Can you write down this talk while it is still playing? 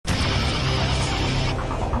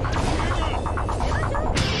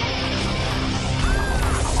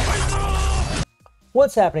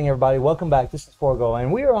What's happening, everybody? Welcome back. This is Forgo,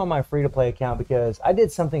 and we are on my free-to-play account because I did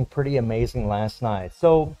something pretty amazing last night.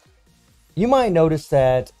 So you might notice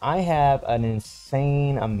that I have an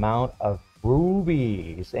insane amount of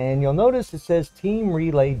rubies, and you'll notice it says Team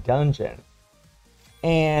Relay Dungeon.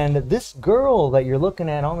 And this girl that you're looking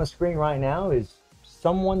at on the screen right now is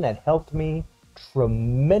someone that helped me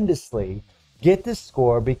tremendously get this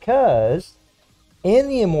score, because in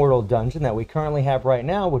the Immortal Dungeon that we currently have right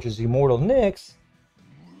now, which is Immortal Knix,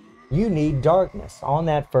 you need darkness on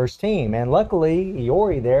that first team. And luckily,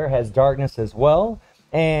 Iori there has darkness as well.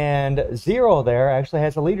 And Zero there actually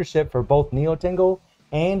has a leadership for both Neo-Tengu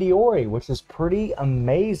and Iori, which is pretty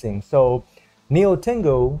amazing. So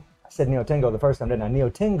Neo-Tengu, I said Neo-Tengu the first time, didn't I?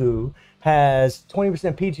 Neo-Tengu has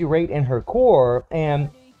 20% PG rate in her core. And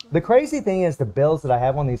the crazy thing is the builds that I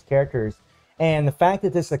have on these characters, and the fact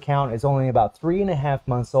that this account is only about 3.5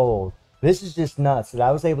 months old. This is just nuts that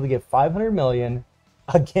I was able to get 500 million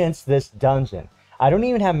against this dungeon. I don't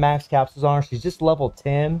even have max capsules on her. She's just level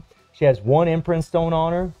 10. She has 1 imprint stone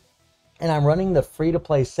on her. And I'm running the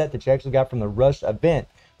free-to-play set that you actually got from the Rush event.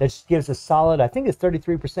 That just gives a solid, I think it's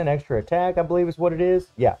 33% extra attack, I believe is what it is.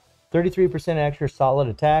 Yeah, 33% extra solid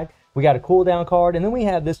attack. We got a cooldown card. And then we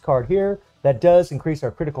have this card here that does increase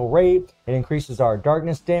our critical rate. It increases our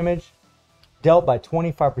darkness damage dealt by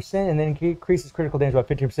 25%, and then increases critical damage by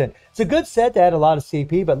 15%. It's a good set to add a lot of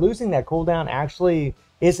CP, but losing that cooldown actually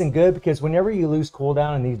isn't good, because whenever you lose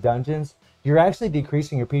cooldown in these dungeons, you're actually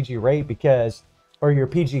decreasing your PG rate because, or your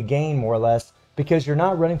PG gain more or less, because you're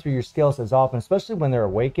not running through your skills as often, especially when they're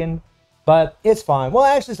awakened. But it's fine. Well,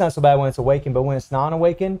 actually, it's not so bad when it's awakened, but when it's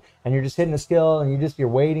non-awakened and you're just hitting the skill and you're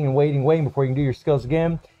waiting and waiting and waiting before you can do your skills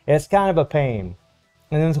again, it's kind of a pain.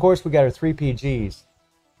 And then, of course, we got our 3 PGs.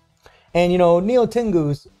 And, you know,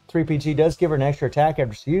 Neo-Tengu's 3PG does give her an extra attack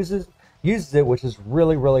after she uses it, which is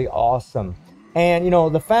really, really awesome. And, you know,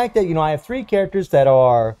 the fact that, you know, I have 3 characters that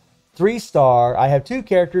are 3-star. I have 2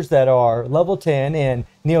 characters that are level 10 in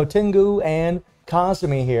Neo-Tengu and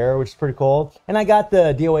Kazumi here, which is pretty cool. And I got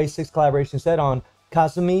the DOA 6 collaboration set on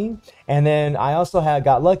Kazumi. And then I also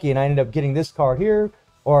got lucky and I ended up getting this card here.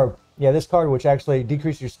 Or, yeah, this card, which actually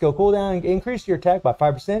decreases your skill cooldown, increases your attack by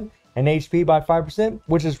 5%. And HP by 5%,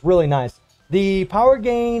 which is really nice. The power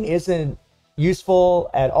gain isn't useful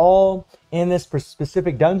at all in this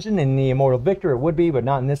specific dungeon. In the Immortal Victor, it would be, but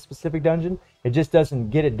not in this specific dungeon. It just doesn't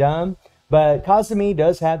get it done. But Kazumi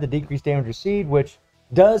does have the decreased damage received, which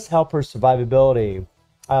does help her survivability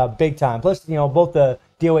big time. Plus, you know, both the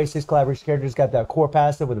DOA 6 collaboration characters got that core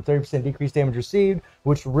passive with a 30% decreased damage received,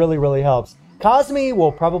 which really, really helps. Kazumi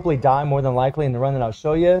will probably die more than likely in the run that I'll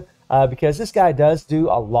show you. Because this guy does do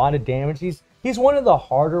a lot of damage. He's one of the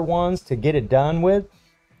harder ones to get it done with.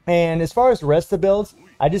 And as far as the rest of the builds,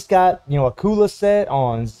 I just got, you know, a Kula set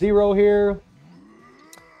on Zero here.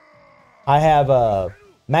 I have a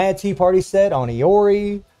Mad Tea Party set on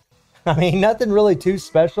Iori. I mean, nothing really too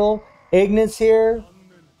special. Ignis here.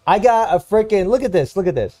 I got a freaking, look at this, look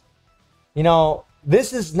at this. You know,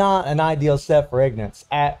 this is not an ideal set for Ignis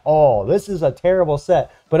at all. This is a terrible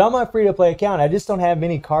set. But on my free-to-play account, I just don't have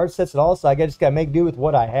many card sets at all, so I just got to make do with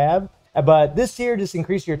what I have. But this here just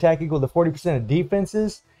increases your attack equal to 40% of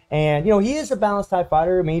defenses. And, you know, he is a balanced type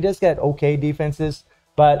fighter. I mean, he does get okay defenses.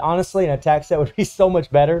 But honestly, an attack set would be so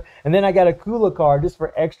much better. And then I got a Kula card just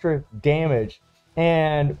for extra damage.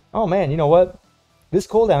 And, oh man, you know what? This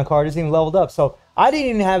cooldown card isn't even leveled up. So I didn't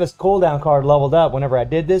even have his cooldown card leveled up whenever I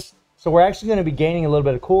did this. So we're actually going to be gaining a little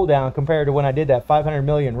bit of cooldown compared to when I did that 500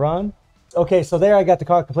 million run. Okay, so there I got the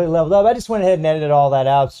card completely leveled up. I just went ahead and edited all that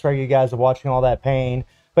out. Sorry you guys are watching all that pain.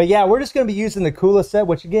 But yeah, we're just going to be using the Kula set,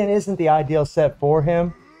 which again isn't the ideal set for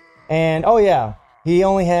him. And oh yeah, he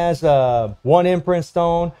only has 1 imprint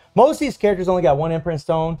stone. Most of these characters only got 1 imprint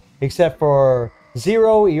stone, except for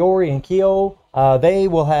Zero, Iori, and Kyo. They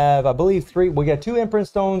will have, I believe, 3. We got 2 imprint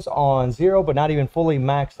stones on Zero, but not even fully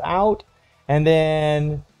maxed out. And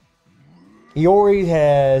then Iori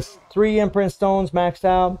has 3 imprint stones maxed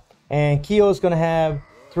out, and Kyo's going to have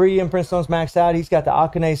 3 imprint stones maxed out. He's got the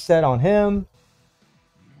Akane set on him.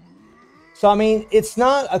 So, I mean, it's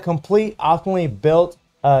not a complete optimally built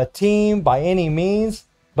team by any means,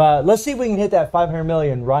 but let's see if we can hit that 500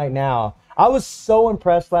 million right now. I was so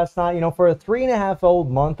impressed last night. You know, for a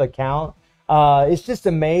 3.5-month account, it's just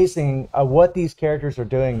amazing what these characters are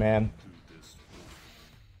doing, man.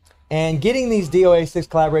 And getting these DOA 6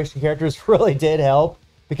 collaboration characters really did help.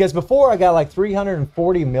 Because before I got like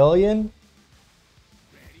 340 million.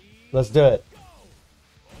 Let's do it.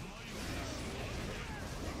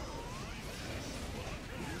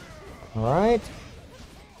 Alright.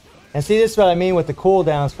 And see, this is what I mean with the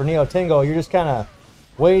cooldowns for Neo-Tengu. You're just kind of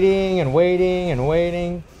Waiting and waiting and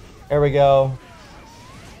waiting. There we go.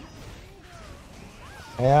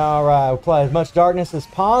 All right, apply as much darkness as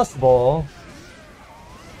possible.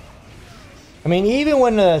 I mean, even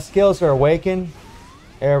when the skills are awakened.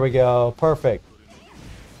 There we go. Perfect.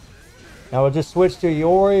 Now we'll just switch to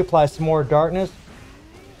Iori, apply some more darkness.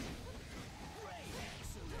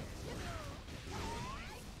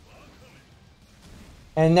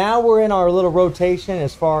 And now we're in our little rotation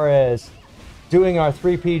as far as doing our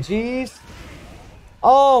 3 PGs.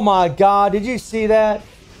 Oh my god, did you see that?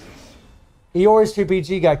 Iori's 3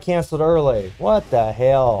 PG got canceled early. What the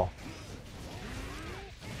hell?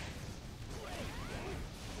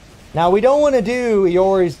 Now we don't want to do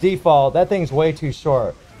Iori's default. That thing's way too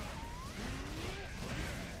short.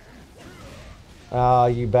 Oh,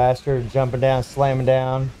 you bastard. Jumping down, slamming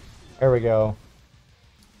down. There we go.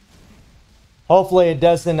 Hopefully it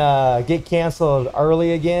doesn't get canceled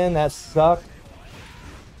early again. That sucked.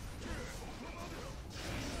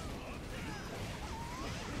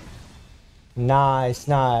 Nice,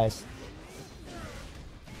 nice.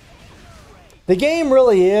 The game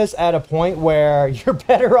really is at a point where you're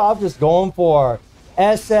better off just going for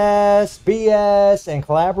SS, BS, and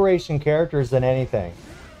collaboration characters than anything.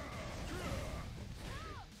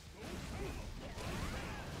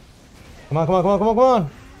 Come on, come on, come on, come on, come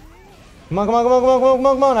on. Come on, come on, come on, come on, come on, come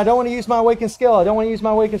on, come on. I don't want to use my awakened skill. I don't want to use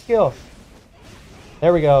my awakened skill.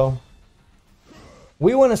 There we go.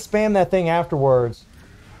 We want to spam that thing afterwards.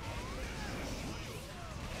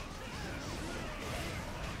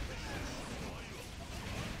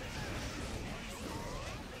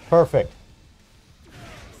 Perfect.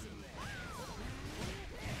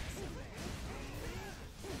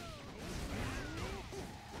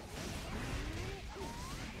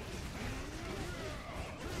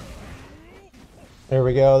 There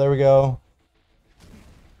we go, there we go.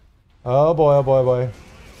 Oh boy, oh boy, oh boy.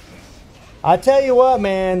 I tell you what,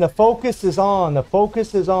 man, the focus is on. The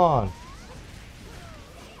focus is on.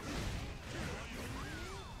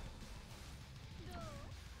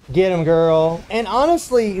 Get him, girl. And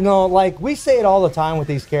honestly, you know, like we say it all the time with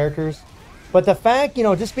these characters, but the fact, you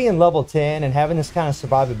know, just being level 10 and having this kind of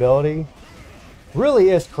survivability really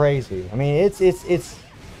is crazy. I mean, it's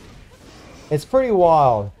pretty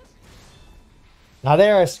wild. Now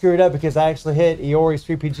there I screwed up because I actually hit Iori's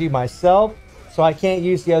 3PG myself, so I can't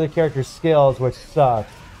use the other character's skills, which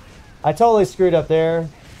sucks. I totally screwed up there.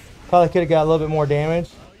 Probably could have got a little bit more damage.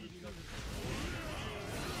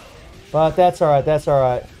 But that's alright, that's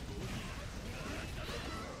alright.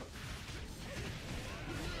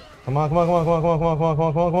 Come on, come on, come on, come on, come on, come on, come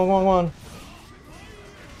on, come on, come on, come on, come on.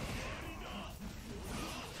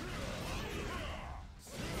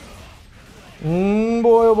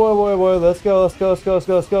 Boy, oh boy, boy, boy. Let's go, let's go, let's go, let's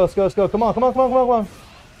go, let's go, let's go, let's go. Come on, come on, come on, come on, come on.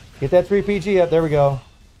 Get that 3 PG up. There we go.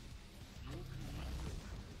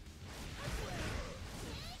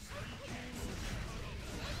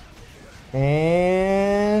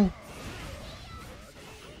 And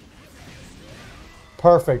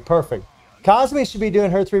perfect, perfect. Cosme should be doing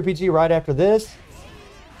her 3 PG right after this.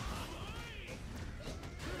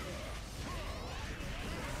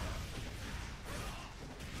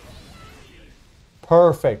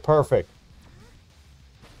 Perfect, perfect.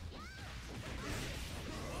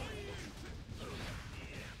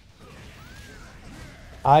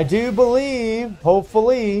 I do believe,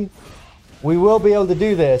 hopefully, we will be able to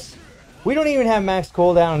do this. We don't even have max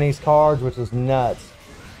cooldown on these cards, which is nuts.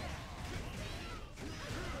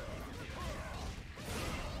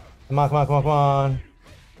 Come on, come on, come on, come on.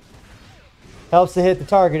 Helps to hit the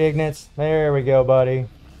target, Ignitz. There we go, buddy.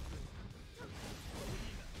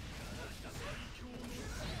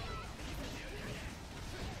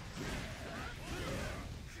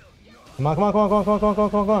 Come on, come on, come on, come on, come on, come on, come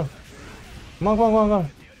on, come on, come on. Come on, come on, come on, come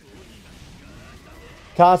on.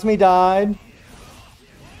 Cosme died.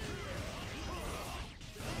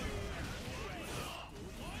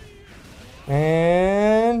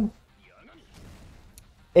 And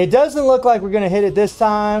it doesn't look like we're going to hit it this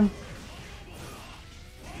time.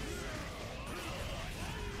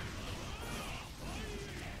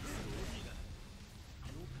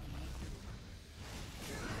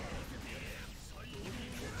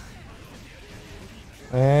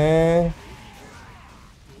 And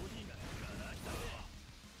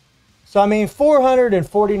so, I mean,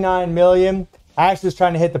 449 million. I actually was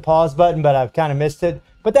trying to hit the pause button, but I've kind of missed it.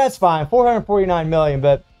 But that's fine. 449 million.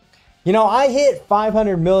 But, you know, I hit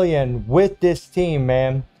 500 million with this team,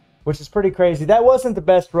 man, which is pretty crazy. That wasn't the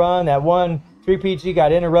best run. That one 3PG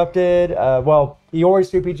got interrupted. Well,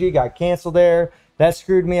 Iori's 3PG got canceled there. That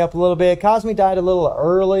screwed me up a little bit. Cosme died a little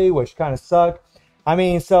early, which kind of sucked. I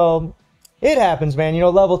mean, so it happens, man. You know,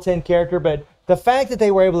 level 10 character, but the fact that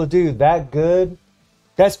they were able to do that good,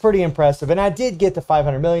 that's pretty impressive. And I did get the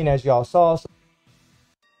 500 million, as y'all saw.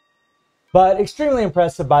 But extremely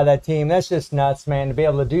impressive by that team. That's just nuts, man, to be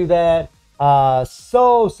able to do that.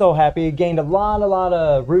 So happy. Gained a lot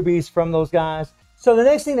of rubies from those guys. So the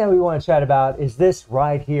next thing that we want to chat about is this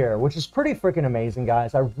right here, which is pretty freaking amazing,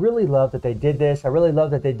 guys. I really love that they did this. I really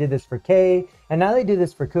love that they did this for Kay, and now they do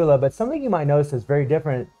this for Kula. But something you might notice is very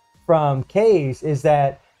different from Kay's is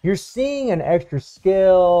that you're seeing an extra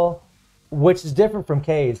skill, which is different from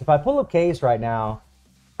Kay's. If I pull up Kay's right now,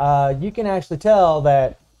 you can actually tell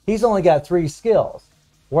that he's only got 3 skills,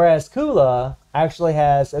 whereas Kula actually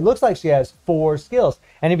has, it looks like she has 4 skills.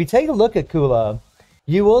 And if you take a look at Kula,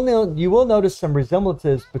 you will notice some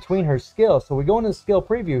resemblances between her skills. So we go into the skill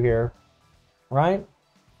preview here, right?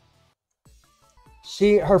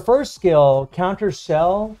 Her first skill, counter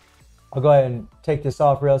shell. I'll go ahead and take this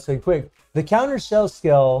off real quick. The counter shell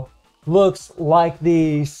skill looks like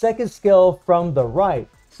the second skill from the right.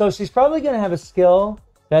 So she's probably going to have a skill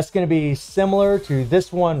that's going to be similar to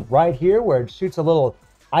this one right here, where it shoots a little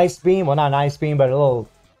ice beam. Well, not an ice beam, but a little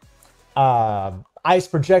ice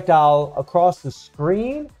projectile across the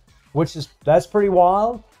screen, that's pretty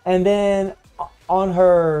wild. And then on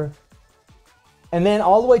her, and then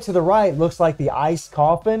all the way to the right looks like the ice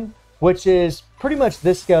coffin, which is pretty much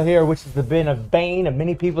this skill here, which has been a bane of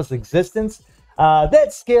many people's existence.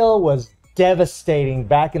 That skill was devastating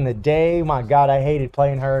back in the day. My God, I hated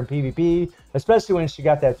playing her in PvP, especially when she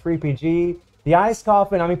got that 3PG. The ice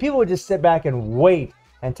coffin, I mean, people would just sit back and wait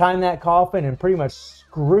and time that coffin and pretty much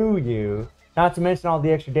screw you. Not to mention all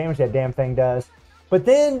the extra damage that damn thing does. But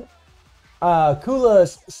then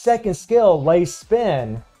Kula's second skill, Lay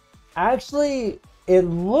Spin, actually it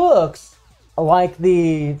looks like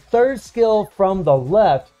the third skill from the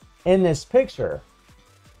left in this picture.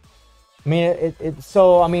 I mean,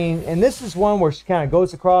 so, I mean, and this is one where she kind of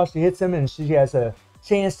goes across, she hits them, and she has a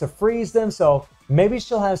chance to freeze them. So maybe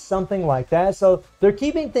she'll have something like that. So they're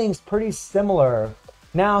keeping things pretty similar.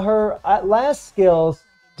 Now, her last skills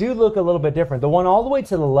do look a little bit different. The one all the way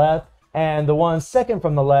to the left and the one second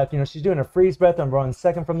from the left, you know, she's doing a freeze breath and running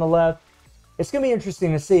second from the left. It's going to be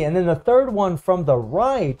interesting to see. And then the third one from the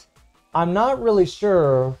right, I'm not really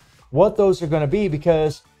sure what those are going to be,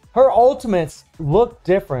 because her ultimates look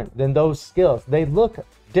different than those skills. They look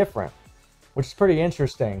different, which is pretty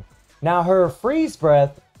interesting. Now, her freeze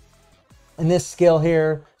breath in this skill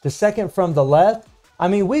here, the second from the left, I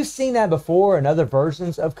mean, we've seen that before in other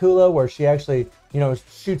versions of Kula, where she actually, you know,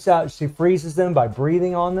 shoots out, she freezes them by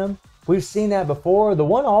breathing on them. We've seen that before. The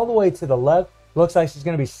one all the way to the left looks like she's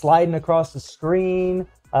going to be sliding across the screen.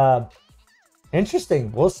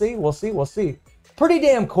 Interesting. We'll see. Pretty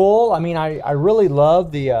damn cool. I mean, I really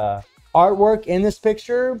love the artwork in this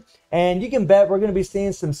picture, and you can bet we're going to be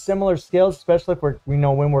seeing some similar skills, especially if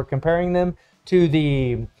when we're comparing them to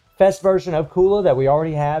the Fest version of Kula that we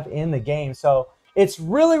already have in the game. So it's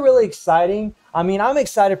really exciting. I mean, I'm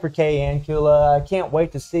excited for Kay and Kula. I can't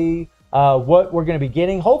wait to see what we're going to be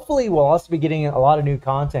getting. Hopefully, we'll also be getting a lot of new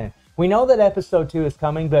content. We know that episode 2 is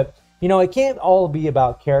coming, but you know, it can't all be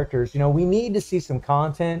about characters. You know, we need to see some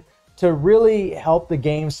content to really help the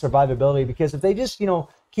game's survivability, because if they just, you know,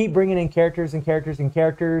 keep bringing in characters,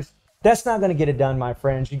 that's not going to get it done, my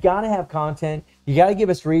friends. You got to have content. You got to give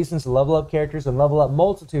us reasons to level up characters and level up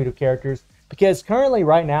multitude of characters, because currently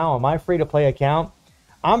right now on my free-to-play account,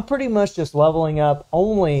 I'm pretty much just leveling up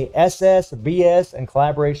only SS, BS, and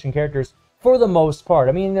collaboration characters for the most part.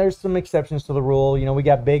 I mean, there's some exceptions to the rule. You know, we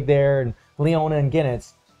got Big there and Leona and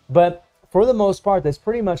Guinness. But for the most part, that's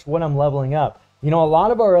pretty much what I'm leveling up. You know, a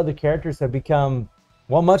lot of our other characters have become,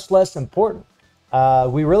 well, much less important.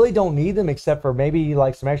 We really don't need them except for maybe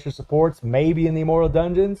like some extra supports, maybe in the Immortal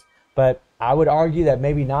Dungeons. But I would argue that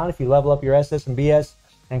maybe not if you level up your SS and BS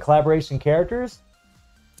and collaboration characters.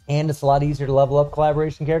 And it's a lot easier to level up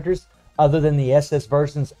collaboration characters other than the SS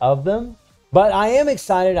versions of them. But I am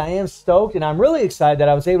excited, I am stoked, and I'm really excited that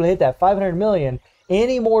I was able to hit that 500 million in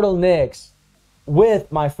Immortal Knix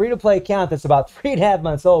with my free-to-play account that's about 3.5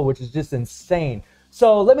 months old, which is just insane.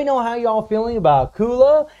 So let me know how y'all feeling about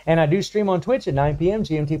Kula, and I do stream on Twitch at 9 p.m.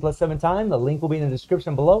 GMT plus 7 time. The link will be in the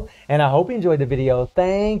description below, and I hope you enjoyed the video.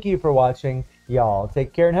 Thank you for watching. Y'all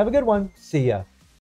take care and have a good one. See ya.